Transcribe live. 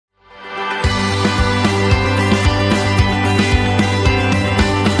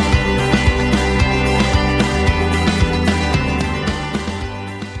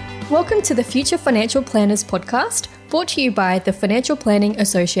Welcome to the Future Financial Planners podcast, brought to you by the Financial Planning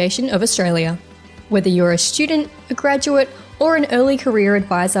Association of Australia. Whether you're a student, a graduate, or an early career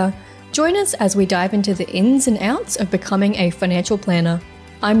advisor, join us as we dive into the ins and outs of becoming a financial planner.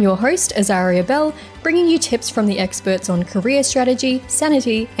 I'm your host, Azaria Bell, bringing you tips from the experts on career strategy,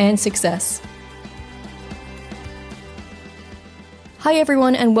 sanity, and success. Hi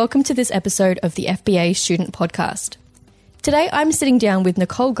everyone, and welcome to this episode of the FBA Student Podcast. Today I'm sitting down with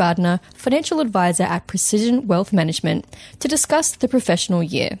Nicole Gardner, Financial Advisor at Precision Wealth Management, to discuss the professional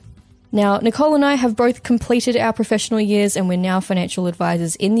year. Now, Nicole and I have both completed our professional years and we're now financial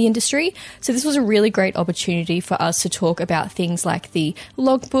advisors in the industry, so this was a really great opportunity for us to talk about things like the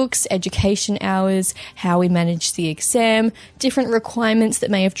logbooks, education hours, how we manage the exam, different requirements that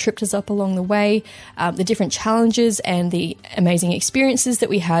may have tripped us up along the way, the different challenges and the amazing experiences that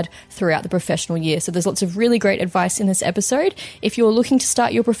we had throughout the professional year. So there's lots of really great advice in this episode. If you're looking to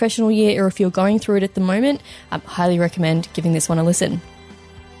start your professional year or if you're going through it at the moment, I highly recommend giving this one a listen.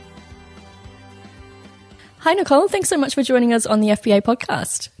 Hi, Nicole. Thanks so much for joining us on the FBA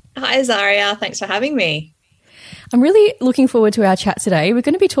podcast. Hi, Azaria. Thanks for having me. I'm really looking forward to our chat today. We're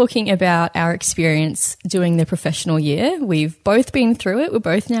going to be talking about our experience doing the professional year. We've both been through it. We're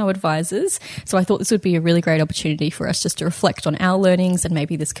both now advisors. So I thought this would be a really great opportunity for us just to reflect on our learnings, and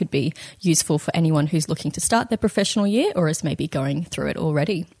maybe this could be useful for anyone who's looking to start their professional year or is maybe going through it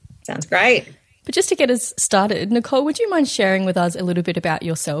already. Sounds great. But just to get us started, Nicole, would you mind sharing with us a little bit about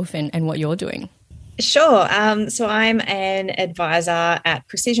yourself and what you're doing? Sure. So I'm an advisor at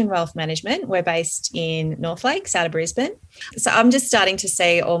Precision Wealth Management. We're based in North Lakes out of Brisbane. So I'm just starting to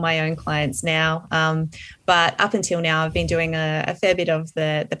see all my own clients now. But up until now, I've been doing a fair bit of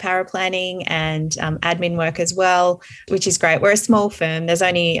the paraplanning and admin work as well, which is great. We're a small firm. There's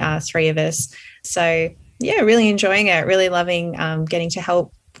only 3 of us. So yeah, really enjoying it, really loving getting to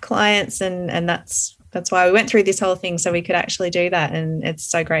help clients. And that's why we went through this whole thing, so we could actually do that. And it's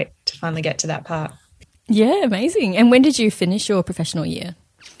so great to finally get to that part. Yeah, amazing. And when did you finish your professional year?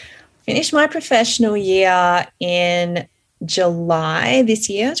 Finished my professional year in July this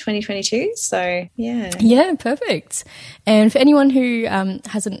year, 2022. So, yeah. Yeah, perfect. And for anyone who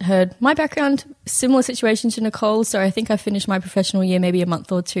hasn't heard my background, similar situation to Nicole. So I think I finished my professional year maybe a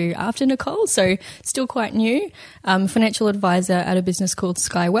month or 2 after Nicole, so still quite new. Financial advisor at a business called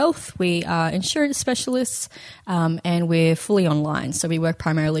Skye Wealth. We are insurance specialists and we're fully online. So we work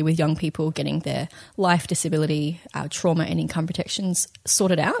primarily with young people getting their life, disability, trauma and income protections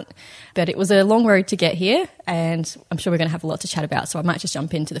sorted out. But it was a long road to get here, and I'm sure we're going to have a lot to chat about. So I might just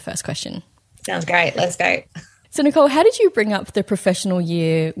jump into the first question. Sounds great. Let's go. So, Nicole, how did you bring up the professional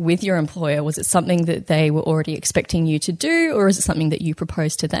year with your employer? Was it something that they were already expecting you to do, or is it something that you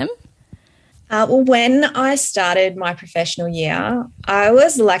proposed to them? Well, when I started my professional year, I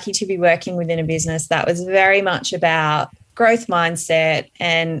was lucky to be working within a business that was very much about growth mindset,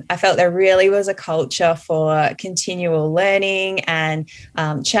 and I felt there really was a culture for continual learning and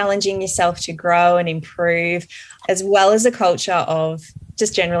challenging yourself to grow and improve, as well as a culture of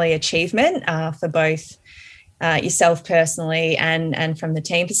just generally achievement for both yourself personally and from the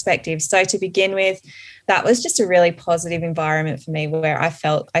team perspective. So to begin with, that was just a really positive environment for me, where I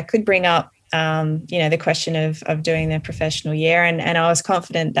felt I could bring up the question of doing the professional year, and I was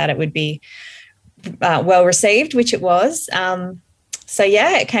confident that it would be well received, which it was. So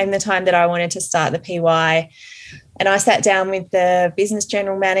yeah, it came the time that I wanted to start the PY, and I sat down with the business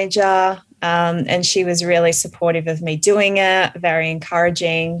general manager, and she was really supportive of me doing it, very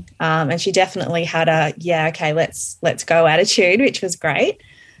encouraging, and she definitely had a let's go attitude, which was great.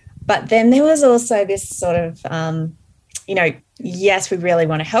 But then there was also this sort of yes, we really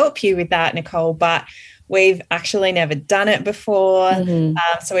want to help you with that, Nicole, but we've actually never done it before.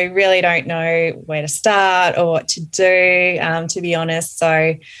 So we really don't know where to start or what to do, to be honest.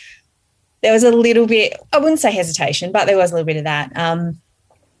 So there was a little bit, I wouldn't say hesitation, but there was a little bit of that.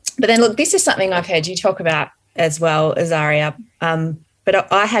 But then, look, this is something I've heard you talk about as well, Azaria.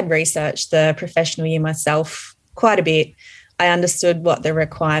 But I had researched the professional year myself quite a bit. I understood what the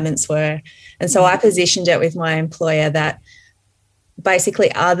requirements were. And so I positioned it with my employer that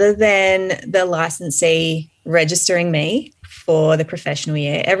basically, other than the licensee registering me for the professional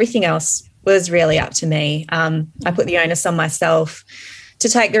year, everything else was really up to me. I put the onus on myself to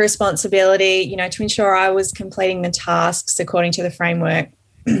take the responsibility, to ensure I was completing the tasks according to the framework.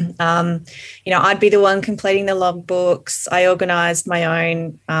 I'd be the one completing the logbooks. I organised my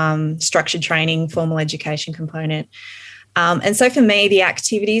own structured training, formal education component. And so for me, the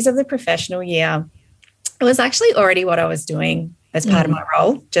activities of the professional year, it was actually already what I was doing as part of my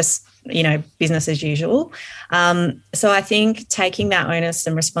role, just business as usual. So I think taking that onus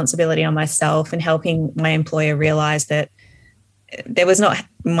and responsibility on myself and helping my employer realize that there was not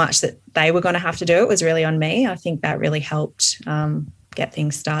much that they were going to have to do. It was really on me. I think that really helped get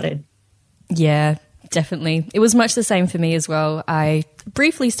things started. Yeah, definitely. It was much the same for me as well. I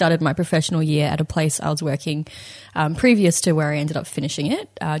briefly started my professional year at a place I was working previous to where I ended up finishing it.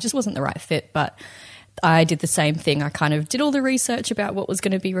 Just wasn't the right fit, but I did the same thing. I kind of did all the research about what was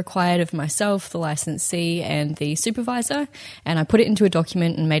going to be required of myself, the licensee and the supervisor, and I put it into a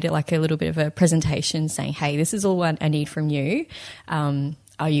document and made it like a little bit of a presentation saying, hey, this is all what I need from you.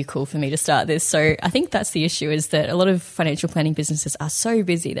 Are you cool for me to start this? So I think that's the issue, is that a lot of financial planning businesses are so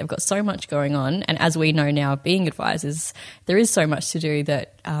busy. They've got so much going on. And as we know now, being advisors, there is so much to do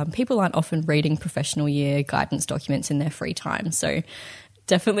that people aren't often reading professional year guidance documents in their free time. So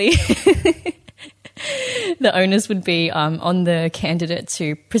definitely the onus would be on the candidate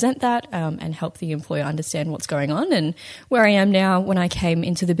to present that and help the employer understand what's going on. And where I am now, when I came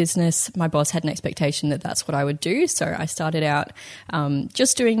into the business, my boss had an expectation that that's what I would do. So I started out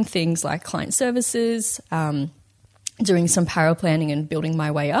just doing things like client services, doing some power planning and building my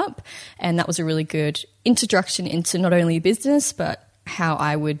way up. And that was a really good introduction into not only business, but how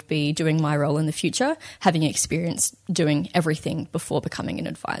I would be doing my role in the future, having experience doing everything before becoming an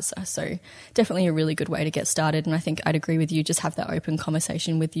advisor. So definitely a really good way to get started. And I think I'd agree with you, just have that open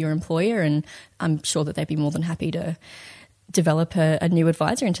conversation with your employer, and I'm sure that they'd be more than happy to develop a new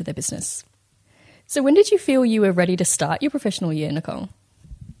advisor into their business. So when did you feel you were ready to start your professional year, Nicole?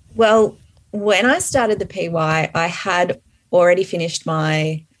 Well, when I started the PY, I had already finished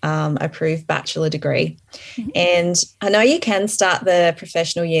my approved bachelor degree. Mm-hmm. And I know you can start the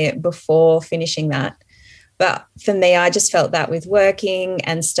professional year before finishing that. But for me, I just felt that with working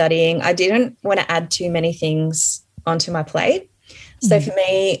and studying, I didn't want to add too many things onto my plate. Mm-hmm. So for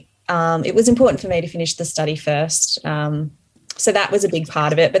me, it was important for me to finish the study first. So that was a big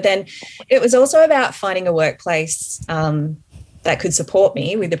part of it. But then it was also about finding a workplace that could support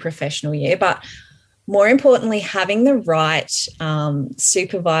me with the professional year. But more importantly, having the right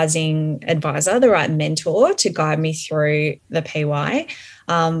supervising advisor, the right mentor to guide me through the PY.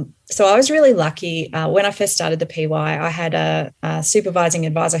 So I was really lucky. When I first started the PY, I had a supervising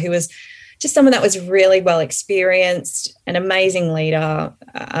advisor who was just someone that was really well experienced, an amazing leader,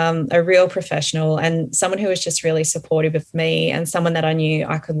 a real professional, and someone who was just really supportive of me and someone that I knew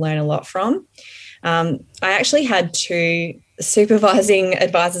I could learn a lot from. I actually had 2 supervising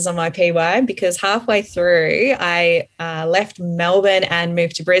advisors on my PY because halfway through I left Melbourne and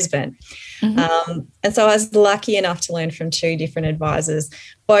moved to Brisbane. Mm-hmm. And so I was lucky enough to learn from 2 different advisors,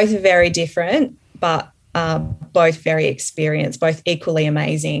 both very different, but both very experienced, both equally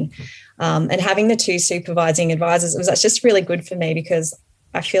amazing. And having the 2 supervising advisors, it was just really good for me because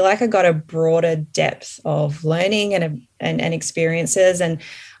I feel like I got a broader depth of learning and experiences, and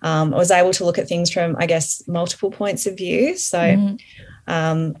I was able to look at things from, I guess, multiple points of view. So,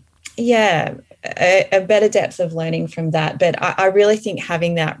 a better depth of learning from that. But I really think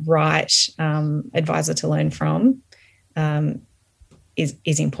having that right advisor to learn from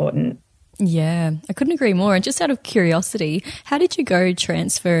is important. Yeah, I couldn't agree more. And just out of curiosity, how did you go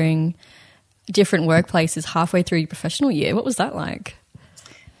transferring different workplaces halfway through your professional year? What was that like?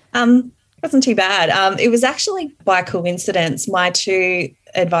 It wasn't too bad. It was actually by coincidence. My 2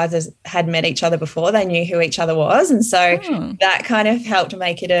 advisors had met each other before. They knew who each other was. And so that kind of helped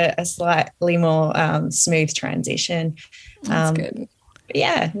make it a slightly more smooth transition. That's good.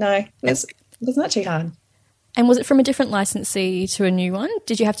 Yeah, no, it was not too hard. And was it from a different licensee to a new one?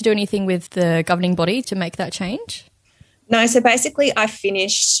 Did you have to do anything with the governing body to make that change? No, so basically I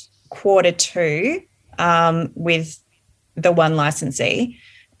finished quarter 2 with the one licensee.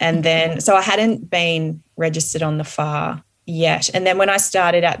 And then, so I hadn't been registered on the FAR yet. And then when I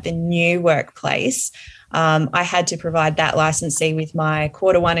started at the new workplace, I had to provide that licensee with my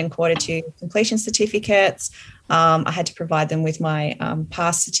quarter 1 and quarter 2 completion certificates. I had to provide them with my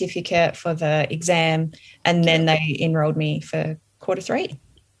pass certificate for the exam, and then they enrolled me for quarter 3.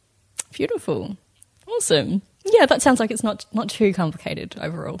 Beautiful. Awesome. Yeah, that sounds like it's not too complicated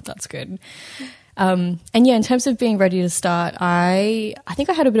overall. That's good. And yeah, in terms of being ready to start, I think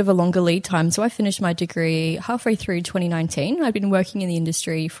I had a bit of a longer lead time. So I finished my degree halfway through 2019. I'd been working in the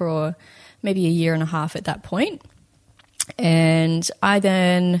industry for maybe a year and a half at that point. And I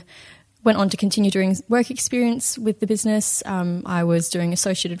then went on to continue doing work experience with the business. I was doing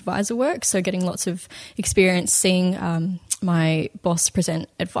associate advisor work, so getting lots of experience seeing my boss present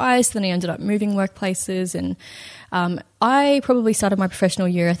advice. Then I ended up moving workplaces, and I probably started my professional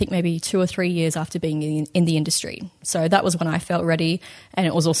year, I think maybe 2 or 3 years after being in the industry. So that was when I felt ready, and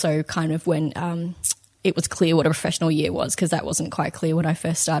it was also kind of when it was clear what a professional year was, because that wasn't quite clear when I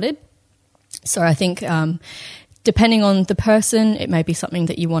first started. So I think depending on the person, it may be something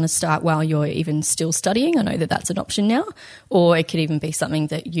that you want to start while you're even still studying. I know that that's an option now. Or it could even be something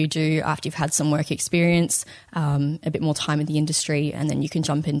that you do after you've had some work experience, a bit more time in the industry, and then you can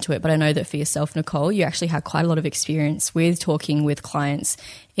jump into it. But I know that for yourself, Nicole, you actually had quite a lot of experience with talking with clients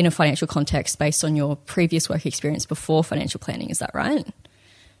in a financial context based on your previous work experience before financial planning. Is that right?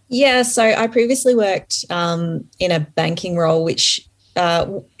 Yeah, so I previously worked in a banking role, which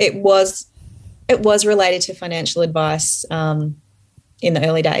it was related to financial advice in the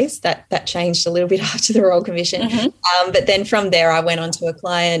early days. That changed a little bit after the Royal Commission. Mm-hmm. But then from there, I went on to a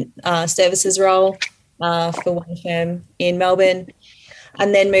client services role for one firm in Melbourne,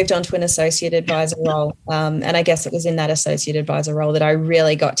 and then moved on to an associate advisor role. And I guess it was in that associate advisor role that I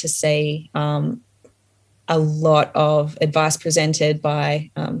really got to see a lot of advice presented by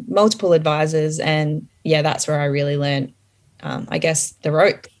multiple advisors. And, yeah, that's where I really learned, I guess, the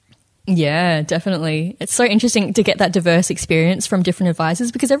rope. Yeah, definitely. It's so interesting to get that diverse experience from different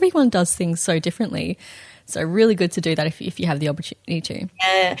advisors, because everyone does things so differently. So really good to do that if you have the opportunity to.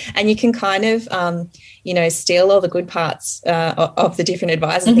 Yeah, and you can kind of, steal all the good parts of the different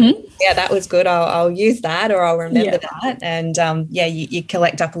advisors. Mm-hmm. Think, yeah, that was good. I'll use that, or I'll remember that. And, you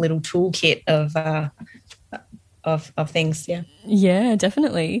collect up a little toolkit of things. Yeah,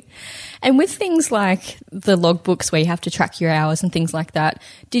 definitely. And with things like the logbooks where you have to track your hours and things like that,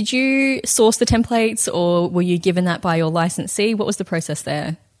 did you source the templates, or were you given that by your licensee? What was the process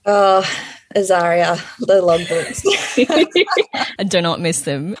there? Oh, Azaria, the logbooks. I do not miss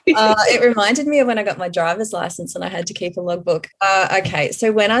them. It reminded me of when I got my driver's license and I had to keep a logbook. Okay,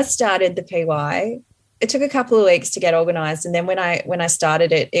 so when I started the PY, it took a couple of weeks to get organised, and then when I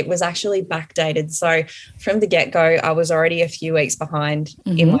started it, it was actually backdated. So from the get-go, I was already a few weeks behind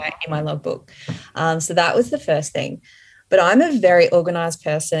in my logbook. So that was the first thing. But I'm a very organised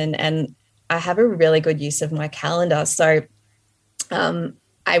person, and I have a really good use of my calendar. So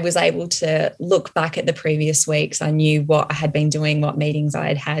I was able to look back at the previous weeks. I knew what I had been doing, what meetings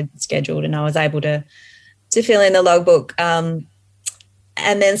I had scheduled, and I was able to fill in the logbook.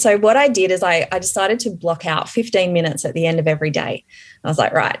 And then so what I did is I decided to block out 15 minutes at the end of every day. I was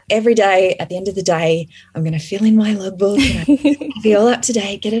like, right, every day at the end of the day, I'm going to fill in my logbook and be all up to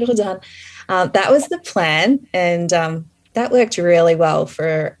date, get it all done. That was the plan. And that worked really well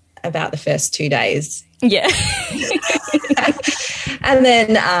for about the first 2 days. Yeah. And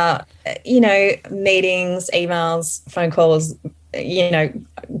then, meetings, emails, phone calls,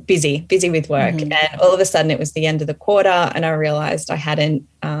 busy with work. Mm-hmm. And all of a sudden it was the end of the quarter, and I realised I hadn't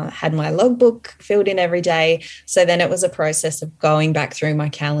had my logbook filled in every day. So then it was a process of going back through my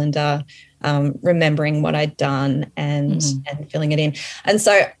calendar, remembering what I'd done and filling it in. And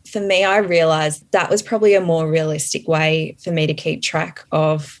so for me, I realised that was probably a more realistic way for me to keep track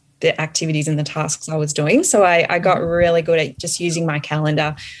of the activities and the tasks I was doing. So I got really good at just using my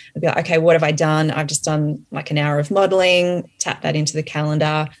calendar. I'd be like, okay, what have I done? I've just done like an hour of modelling, tap that into the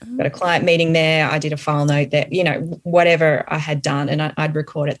calendar, got a client meeting there, I did a file note there, whatever I had done, and I'd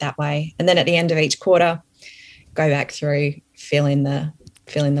record it that way. And then at the end of each quarter, go back through, fill in the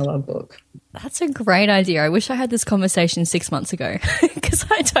logbook. That's a great idea. I wish I had this conversation 6 months ago, because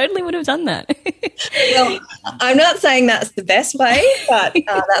I totally would have done that. Well, I'm not saying that's the best way, but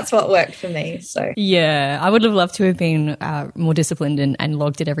that's what worked for me. So yeah, I would have loved to have been more disciplined and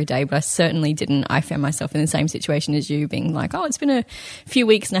logged it every day, but I certainly didn't. I found myself in the same situation as you, being like, oh, it's been a few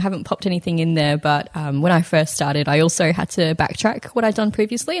weeks and I haven't popped anything in there. But when I first started, I also had to backtrack what I'd done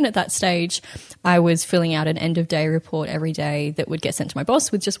previously. And at that stage, I was filling out an end of day report every day that would get sent to my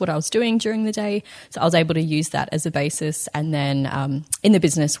boss with just what I was doing during the day. So I was able to use that as a basis. And then in the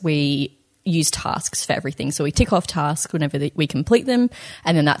business, we use tasks for everything. So we tick off tasks whenever we complete them,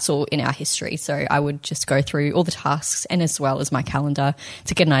 and then that's all in our history. So I would just go through all the tasks, and as well as my calendar,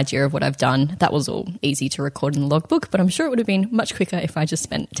 to get an idea of what I've done. That was all easy to record in the logbook, but I'm sure it would have been much quicker if I just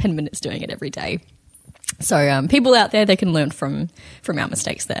spent 10 minutes doing it every day. So people out there, they can learn from our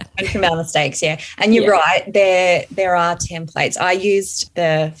mistakes there. And from our mistakes, yeah. And you're right, there are templates. I used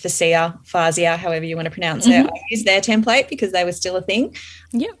the Fazia, however you want to pronounce it. I used their template because they were still a thing.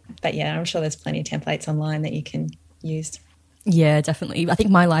 Yeah. But yeah, I'm sure there's plenty of templates online that you can use. Yeah, definitely. I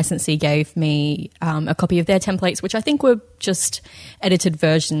think my licensee gave me a copy of their templates, which I think were just edited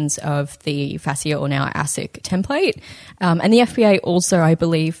versions of the FASIA or now ASIC template. And the FBA also, I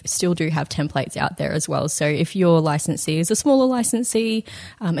believe, still do have templates out there as well. So if your licensee is a smaller licensee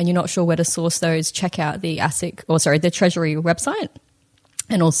and you're not sure where to source those, check out the the Treasury website,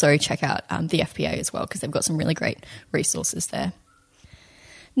 and also check out the FBA as well, because they've got some really great resources there.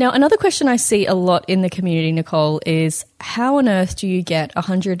 Now, another question I see a lot in the community, Nicole, is how on earth do you get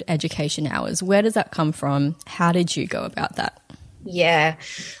 100 education hours? Where does that come from? How did you go about that? Yeah.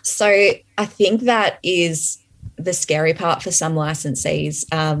 So I think that is the scary part for some licensees.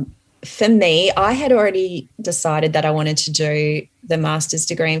 For me, I had already decided that I wanted to do the master's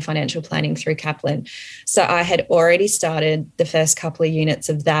degree in financial planning through Kaplan. So I had already started the first couple of units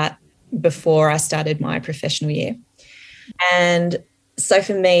of that before I started my professional year. And so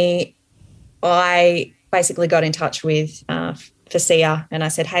for me, I basically got in touch with FASIA and I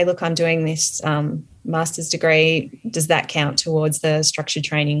said, hey, look, I'm doing this master's degree. Does that count towards the structured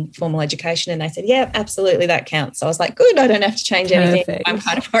training formal education? And they said, yeah, absolutely, that counts. So I was like, good, I don't have to change anything. Perfect. I'm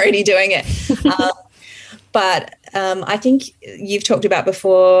kind of already doing it. But I think you've talked about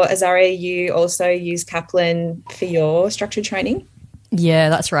before, Azaria, you also use Kaplan for your structured training. Yeah,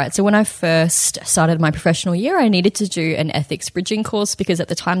 that's right. So when I first started my professional year, I needed to do an ethics bridging course because at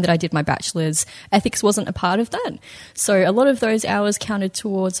the time that I did my bachelor's, ethics wasn't a part of that. So a lot of those hours counted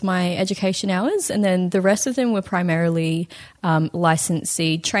towards my education hours, and then the rest of them were primarily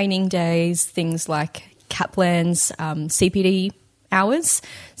licensee training days, things like Kaplan's CPD hours.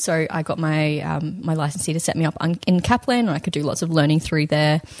 So I got my my licensee to set me up in Kaplan, and I could do lots of learning through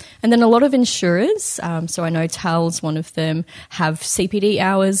there. And then a lot of insurers, so I know TAL's one of them, have CPD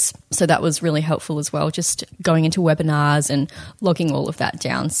hours. So that was really helpful as well, just going into webinars and logging all of that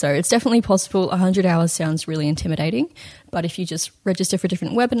down. So it's definitely possible. 100 hours sounds really intimidating, but if you just register for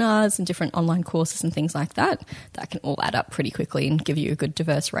different webinars and different online courses and things like that, that can all add up pretty quickly and give you a good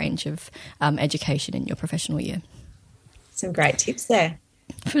diverse range of education in your professional year. Some great tips there.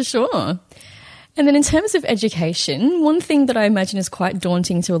 For sure. And then in terms of education, one thing that I imagine is quite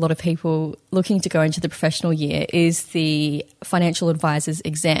daunting to a lot of people looking to go into the professional year is the financial advisor's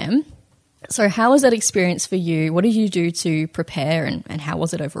exam. So how was that experience for you? What did you do to prepare, and how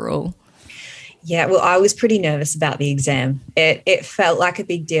was it overall? Yeah, well, I was pretty nervous about the exam. It felt like a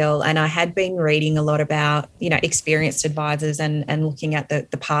big deal, and I had been reading a lot about, experienced advisors and looking at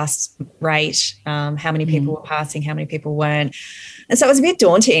the pass rate, how many people were passing, how many people weren't. And so it was a bit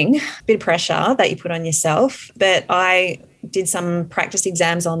daunting, a bit of pressure that you put on yourself. But I did some practice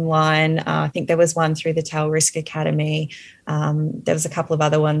exams online. I think there was one through the TAL Risk Academy. There was a couple of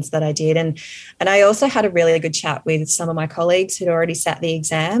other ones that I did. And I also had a really good chat with some of my colleagues who'd already sat the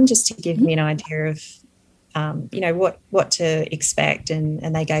exam just to give me an idea of, what to expect.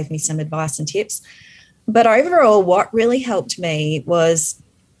 And they gave me some advice and tips. But overall, what really helped me was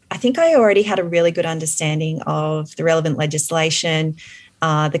I think I already had a really good understanding of the relevant legislation,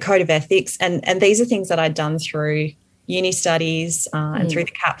 the code of ethics. And these are things that I'd done through uni studies and through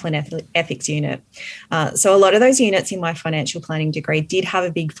the Kaplan ethics unit. So a lot of those units in my financial planning degree did have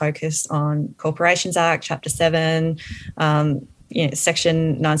a big focus on Corporations Act, Chapter 7,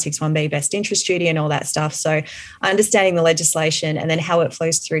 Section 961B, best interest duty and all that stuff. So understanding the legislation and then how it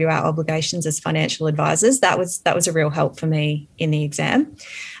flows through to our obligations as financial advisors, that was a real help for me in the exam.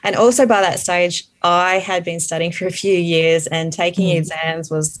 And also by that stage, I had been studying for a few years and taking exams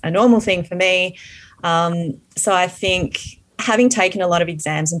was a normal thing for me. So I think having taken a lot of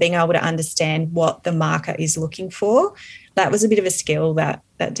exams and being able to understand what the marker is looking for, that was a bit of a skill that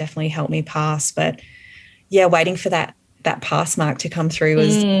definitely helped me pass. But yeah, waiting for that pass mark to come through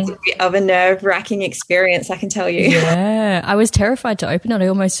was a bit of a nerve-wracking experience, I can tell you. Yeah, I was terrified to open it. I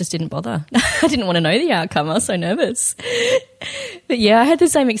almost just didn't bother. I didn't want to know the outcome. I was so nervous. But yeah, I had the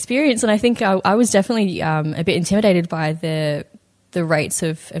same experience, and I think I was definitely a bit intimidated by the rates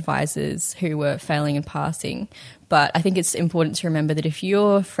of advisors who were failing and passing. But I think it's important to remember that if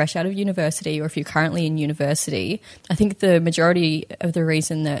you're fresh out of university or if you're currently in university, I think the majority of the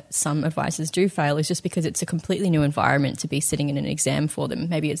reason that some advisors do fail is just because it's a completely new environment to be sitting in an exam for them.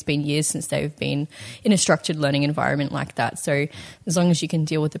 Maybe it's been years since they've been in a structured learning environment like that. So as long as you can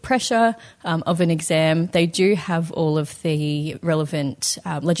deal with the pressure of an exam, they do have all of the relevant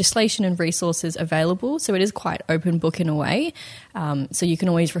legislation and resources available. So it is quite open book in a way. So you can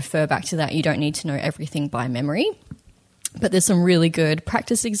always refer back to that. You don't need to know everything by memory. But there's some really good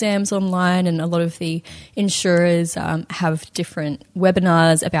practice exams online, and a lot of the insurers have different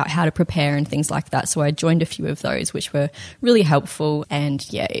webinars about how to prepare and things like that. So I joined a few of those, which were really helpful. And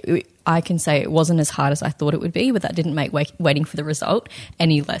yeah, I can say it wasn't as hard as I thought it would be, but that didn't make waiting for the result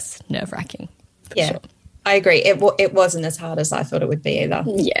any less nerve-wracking. Yeah, sure. I agree. It wasn't as hard as I thought it would be either.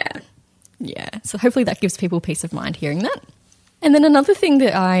 Yeah. So hopefully that gives people peace of mind hearing that. And then another thing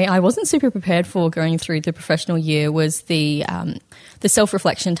that I wasn't super prepared for going through the professional year was the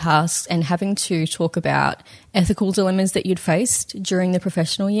self-reflection tasks and having to talk about ethical dilemmas that you'd faced during the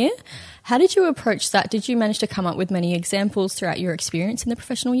professional year. How did you approach that? Did you manage to come up with many examples throughout your experience in the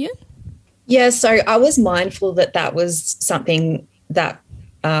professional year? Yeah, so I was mindful that was something that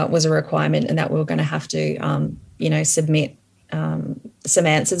was a requirement and that we were going to have to, submit some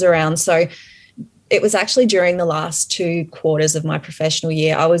answers around. So it was actually during the last 2 quarters of my professional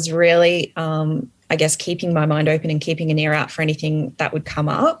year, I was really, keeping my mind open and keeping an ear out for anything that would come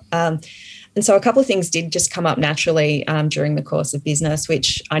up. And so a couple of things did just come up naturally during the course of business,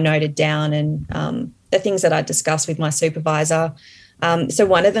 which I noted down, and the things that I discussed with my supervisor. So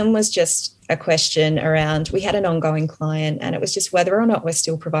one of them was just a question around, we had an ongoing client, and it was just whether or not we're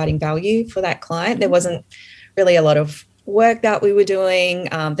still providing value for that client. There wasn't really a lot of work that we were doing.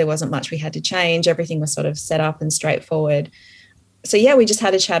 There wasn't much we had to change. Everything was sort of set up and straightforward. So yeah, we just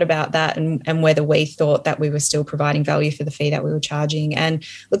had a chat about that and whether we thought that we were still providing value for the fee that we were charging. And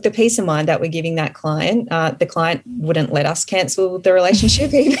look, the peace of mind that we're giving that client, the client wouldn't let us cancel the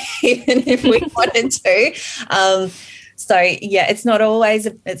relationship even if we wanted to. So yeah, it's not always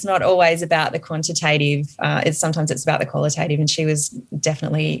about the quantitative. Sometimes it's about the qualitative, and she was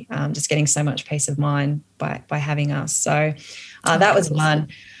definitely just getting so much peace of mind by having us. So that was one.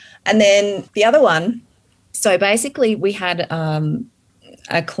 And then the other one. So basically, we had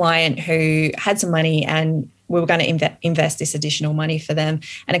a client who had some money, and we were going to invest this additional money for them.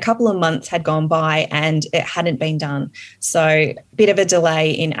 And a couple of months had gone by, and it hadn't been done. So a bit of a delay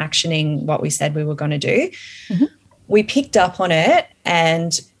in actioning what we said we were going to do. Mm-hmm. We picked up on it,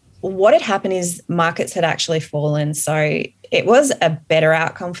 and what had happened is markets had actually fallen. So it was a better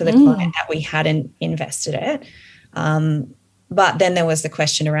outcome for the client that we hadn't invested it. But then there was the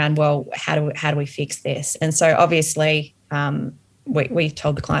question around, well, how do we fix this? And so obviously we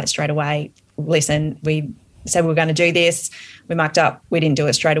told the client straight away, listen, we said we were going to do this. We mucked up. We didn't do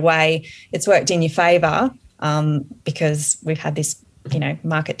it straight away. It's worked in your favour because we've had this,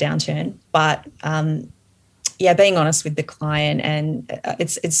 market downturn. But being honest with the client, and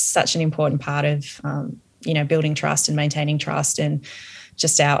it's such an important part of, building trust and maintaining trust and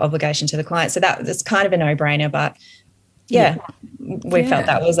just our obligation to the client. So that's kind of a no-brainer, but we felt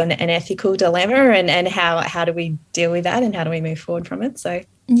that was an ethical dilemma, and how do we deal with that and how do we move forward from it? So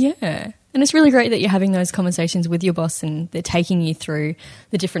yeah. And it's really great that you're having those conversations with your boss and they're taking you through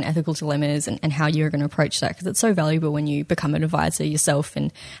the different ethical dilemmas and how you're going to approach that, because it's so valuable when you become an advisor yourself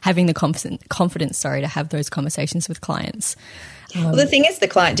and having the confidence to have those conversations with clients. Well, the thing is, the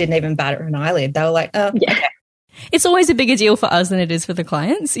client didn't even bat an eyelid. They were like, oh, yeah. Okay. It's always a bigger deal for us than it is for the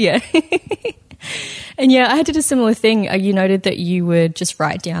clients. Yeah. And yeah, I had to do a similar thing. You noted that you would just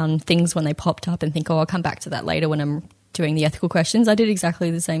write down things when they popped up and think, I'll come back to that later when I'm doing the ethical questions. I did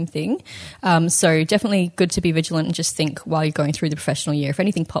exactly the same thing. So definitely good to be vigilant and just think while you're going through the professional year, if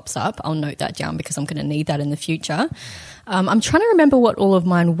anything pops up, I'll note that down because I'm going to need that in the future. I'm trying to remember what all of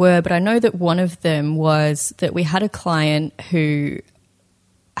mine were, but I know that one of them was that we had a client who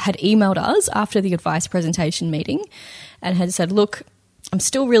had emailed us after the advice presentation meeting and had said, look, I'm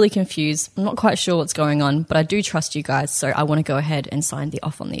still really confused. I'm not quite sure what's going on, but I do trust you guys, so I want to go ahead and sign the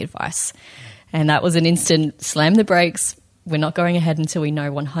off on the advice. And that was an instant slam the brakes. We're not going ahead until we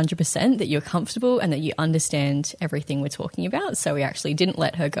know 100% that you're comfortable and that you understand everything we're talking about. So we actually didn't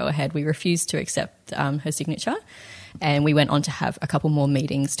let her go ahead. We refused to accept her signature, and we went on to have a couple more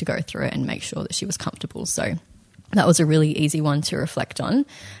meetings to go through it and make sure that she was comfortable. So that was a really easy one to reflect on.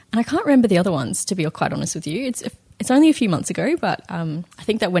 And I can't remember the other ones, to be quite honest with you. It's only a few months ago, but I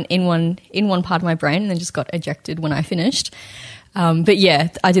think that went in one part of my brain and then just got ejected when I finished. But yeah,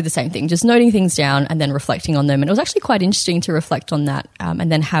 I did the same thing, just noting things down and then reflecting on them. And it was actually quite interesting to reflect on that and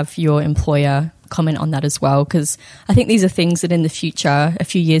then have your employer comment on that as well, because I think these are things that in the future, a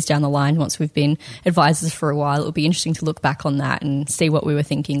few years down the line, once we've been advisors for a while, it'll be interesting to look back on that and see what we were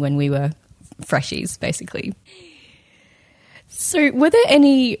thinking when we were freshies, basically. So were there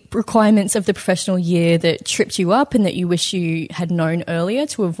any requirements of the professional year that tripped you up and that you wish you had known earlier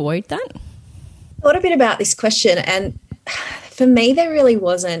to avoid that? I thought a bit about this question, and for me there really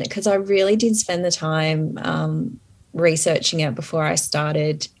wasn't, because I really did spend the time researching it before I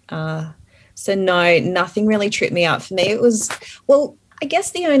started. So So no, nothing really tripped me up. For me, it was, well, I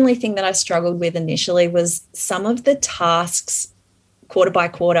guess the only thing that I struggled with initially was some of the tasks, quarter by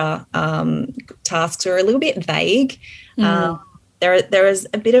quarter tasks are a little bit vague. There is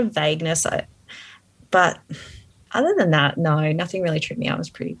a bit of vagueness, but other than that, no, nothing really tripped me out. It was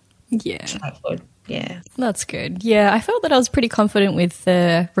pretty straightforward. Yeah. That's good. Yeah, I felt that I was pretty confident with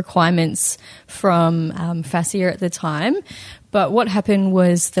the requirements from FASIA at the time. But what happened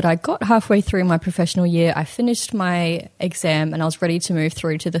was that I got halfway through my professional year, I finished my exam and I was ready to move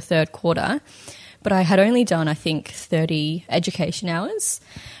through to the third quarter. But I had only done, I think, 30 education hours.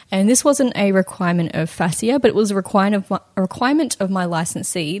 And this wasn't a requirement of FASIA, but it was a requirement of my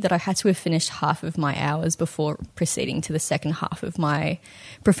licensee that I had to have finished half of my hours before proceeding to the second half of my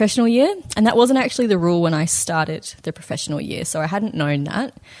professional year. And that wasn't actually the rule when I started the professional year, so I hadn't known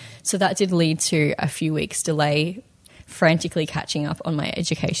that. So that did lead to a few weeks delay, frantically catching up on my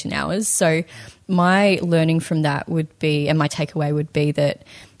education hours. So my learning from that would be, and my takeaway would be that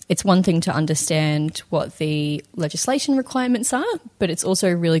it's one thing to understand what the legislation requirements are, but it's also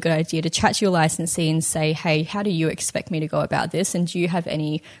a really good idea to chat to your licensee and say, hey, how do you expect me to go about this? And do you have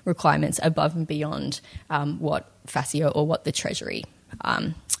any requirements above and beyond what FASIA or what the Treasury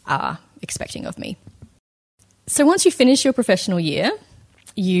are expecting of me? So once you finish your professional year,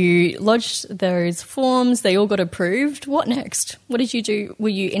 you lodged those forms, they all got approved. What next? What did you do? Were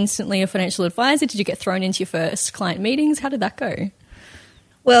you instantly a financial advisor? Did you get thrown into your first client meetings? How did that go?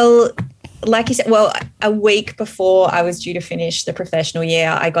 Well, like you said, a week before I was due to finish the professional year,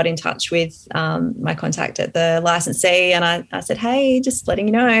 I got in touch with my contact at the licensee and I said, hey, just letting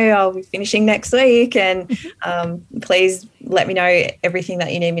you know I'll be finishing next week and please let me know everything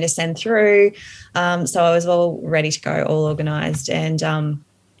that you need me to send through. So I was all ready to go, all organised. And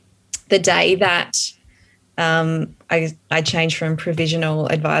the day that I changed from provisional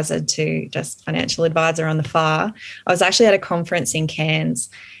advisor to just financial advisor on the FAR, I was actually at a conference in Cairns.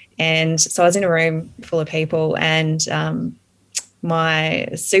 And so I was in a room full of people and my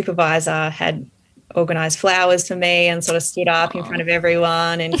supervisor had organised flowers for me and sort of stood up in front of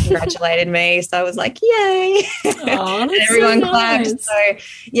everyone and congratulated me. So I was like, yay. And everyone clapped. Nice. So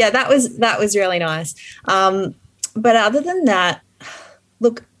yeah, that was really nice. But other than that,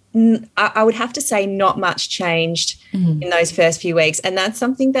 look, I would have to say not much changed in those first few weeks. And that's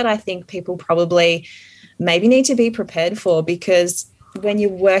something that I think people probably maybe need to be prepared for, because when you're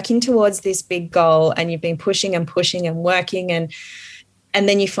working towards this big goal and you've been pushing and pushing and working and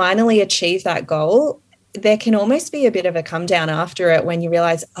then you finally achieve that goal, there can almost be a bit of a come down after it when you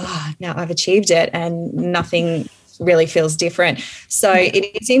realize, oh, now I've achieved it and nothing really feels different. So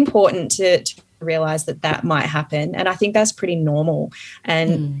it is important to realize that might happen, and I think that's pretty normal.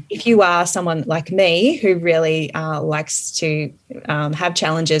 And if you are someone like me who really likes to have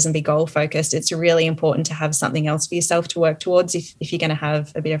challenges and be goal focused, it's really important to have something else for yourself to work towards if you're going to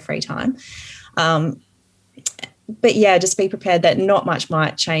have a bit of free time. But yeah, just be prepared that not much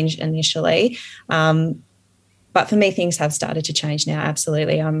might change initially. But for me, things have started to change now.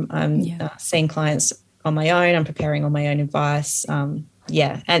 Absolutely. I'm seeing clients on my own. I'm preparing all my own advice. And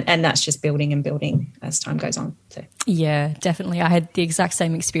that's just building and building as time goes on. So. Yeah, definitely. I had the exact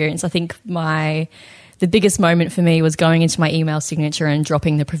same experience. I think the biggest moment for me was going into my email signature and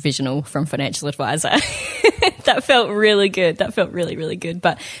dropping the provisional from financial advisor. That felt really good. That felt really, really good.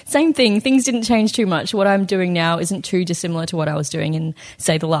 But same thing, things didn't change too much. What I'm doing now isn't too dissimilar to what I was doing in,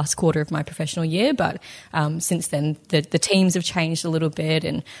 say, the last quarter of my professional year. But since then, the teams have changed a little bit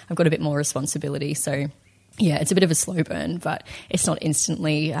and I've got a bit more responsibility. So yeah, it's a bit of a slow burn, but it's not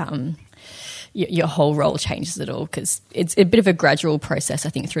instantly your whole role changes at all, because it's a bit of a gradual process, I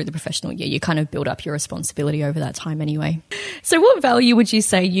think, through the professional year. You kind of build up your responsibility over that time anyway. So what value would you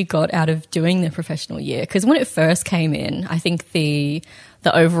say you got out of doing the professional year? Because when it first came in, I think the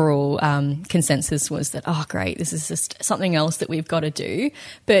overall consensus was that, oh, great, this is just something else that we've got to do.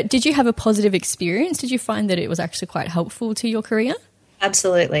 But did you have a positive experience? Did you find that it was actually quite helpful to your career?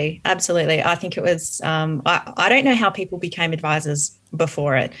 Absolutely. I think it was, I don't know how people became advisors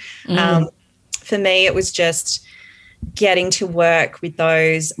before it. For me, it was just getting to work with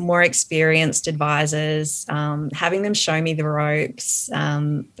those more experienced advisors, having them show me the ropes,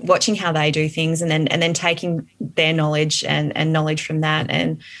 watching how they do things, and then taking their knowledge and knowledge from that.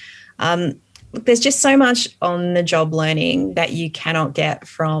 And there's just so much on the job learning that you cannot get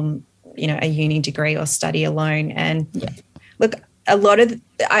from, a uni degree or study alone. And look, a lot of,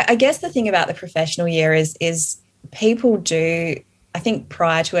 I guess the thing about the professional year is people do, I think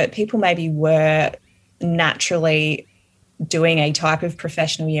prior to it, people maybe were naturally doing a type of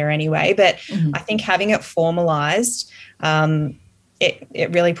professional year anyway, but I think having it formalised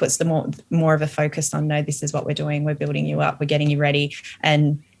it really puts the more of a focus on, no, this is what we're doing. We're building you up. We're getting you ready.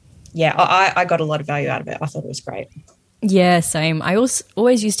 And yeah, I got a lot of value out of it. I thought it was great. Yeah, same. I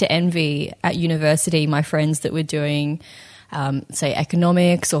always used to envy at university my friends that were doing, say,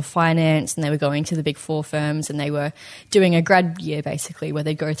 economics or finance, and they were going to the big four firms and they were doing a grad year basically where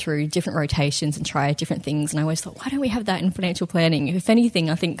they go through different rotations and try different things. And I always thought, why don't we have that in financial planning? If anything,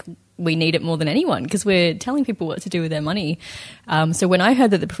 I think we need it more than anyone because we're telling people what to do with their money. So when I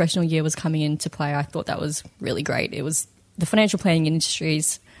heard that the professional year was coming into play, I thought that was really great. It was the financial planning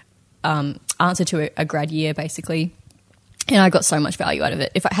industry's answer to a grad year basically. And I got so much value out of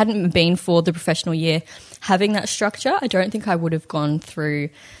it. If it hadn't been for the professional year having that structure, I don't think I would have gone through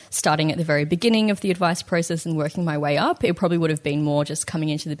starting at the very beginning of the advice process and working my way up. It probably would have been more just coming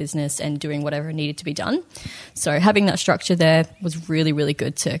into the business and doing whatever needed to be done. So having that structure there was really, really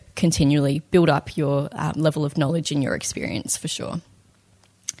good to continually build up your level of knowledge and your experience for sure.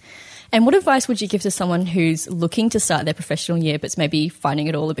 And what advice would you give to someone who's looking to start their professional year but's maybe finding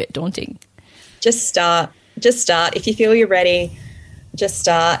it all a bit daunting? Just start. If you feel you're ready, just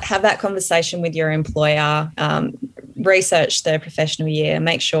start. Have that conversation with your employer. Research the professional year.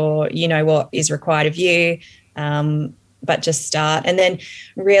 Make sure you know what is required of you, but just start. And then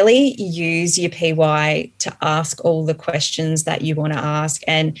really use your PY to ask all the questions that you want to ask,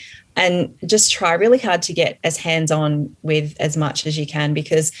 and just try really hard to get as hands-on with as much as you can,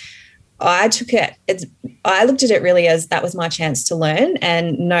 because I looked at it really as that was my chance to learn.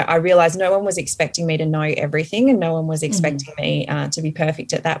 And I realized no one was expecting me to know everything, and no one was expecting me to be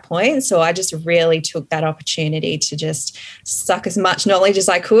perfect at that point. So I just really took that opportunity to just suck as much knowledge as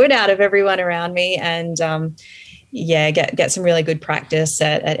I could out of everyone around me, and get some really good practice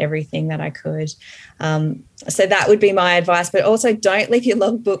at everything that I could. So that would be my advice, but also don't leave your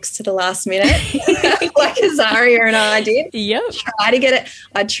logbooks to the last minute like Azaria and I did. Yep.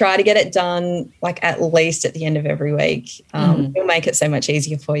 I'd try to get it done like at least at the end of every week. It'll make it so much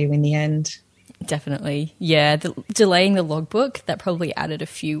easier for you in the end. Definitely. Yeah. Delaying the logbook, that probably added a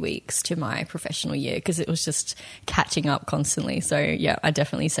few weeks to my professional year because it was just catching up constantly. So yeah, I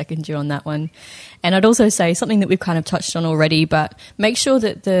definitely second you on that one. And I'd also say something that we've kind of touched on already, but make sure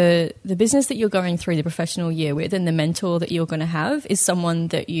that the business that you're going through the professional year with and the mentor that you're going to have is someone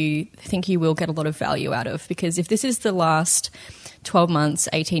that you think you will get a lot of value out of. Because if this is the last 12 months,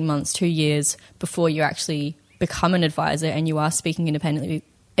 18 months, 2 years before you actually become an advisor and you are speaking independently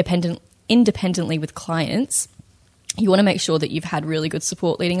with clients, you want to make sure that you've had really good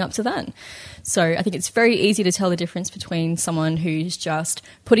support leading up to that. So I think it's very easy to tell the difference between someone who's just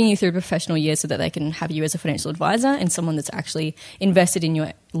putting you through a professional year so that they can have you as a financial advisor and someone that's actually invested in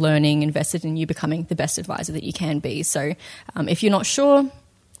your learning, invested in you becoming the best advisor that you can be. So if you're not sure,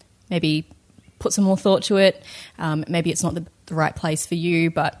 maybe put some more thought to it. Maybe it's not the right place for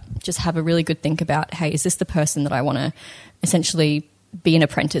you, but just have a really good think about, hey, is this the person that I want to essentially be an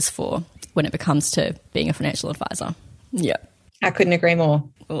apprentice for when it comes to being a financial advisor? Yeah. I couldn't agree more.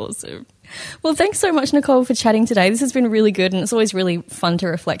 Awesome. Well, thanks so much, Nicole, for chatting today. This has been really good, and it's always really fun to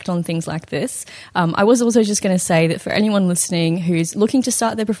reflect on things like this. I was also just going to say that for anyone listening who's looking to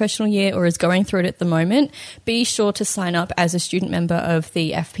start their professional year or is going through it at the moment, be sure to sign up as a student member of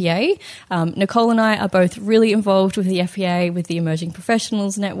the FPA. Nicole and I are both really involved with the FPA, with the Emerging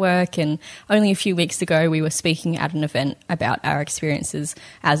Professionals Network, and only a few weeks ago we were speaking at an event about our experiences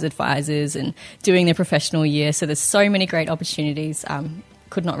as advisors and doing their professional year. So there's so many great opportunities.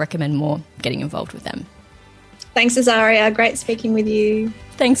 Could not recommend more getting involved with them. Thanks, Azaria. Great speaking with you.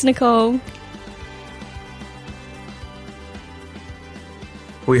 Thanks, Nicole.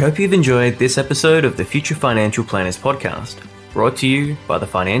 We hope you've enjoyed this episode of the Future Financial Planners podcast, brought to you by the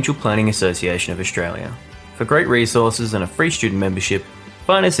Financial Planning Association of Australia. For great resources and a free student membership,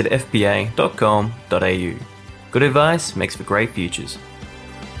 find us at fpa.com.au. Good advice makes for great futures.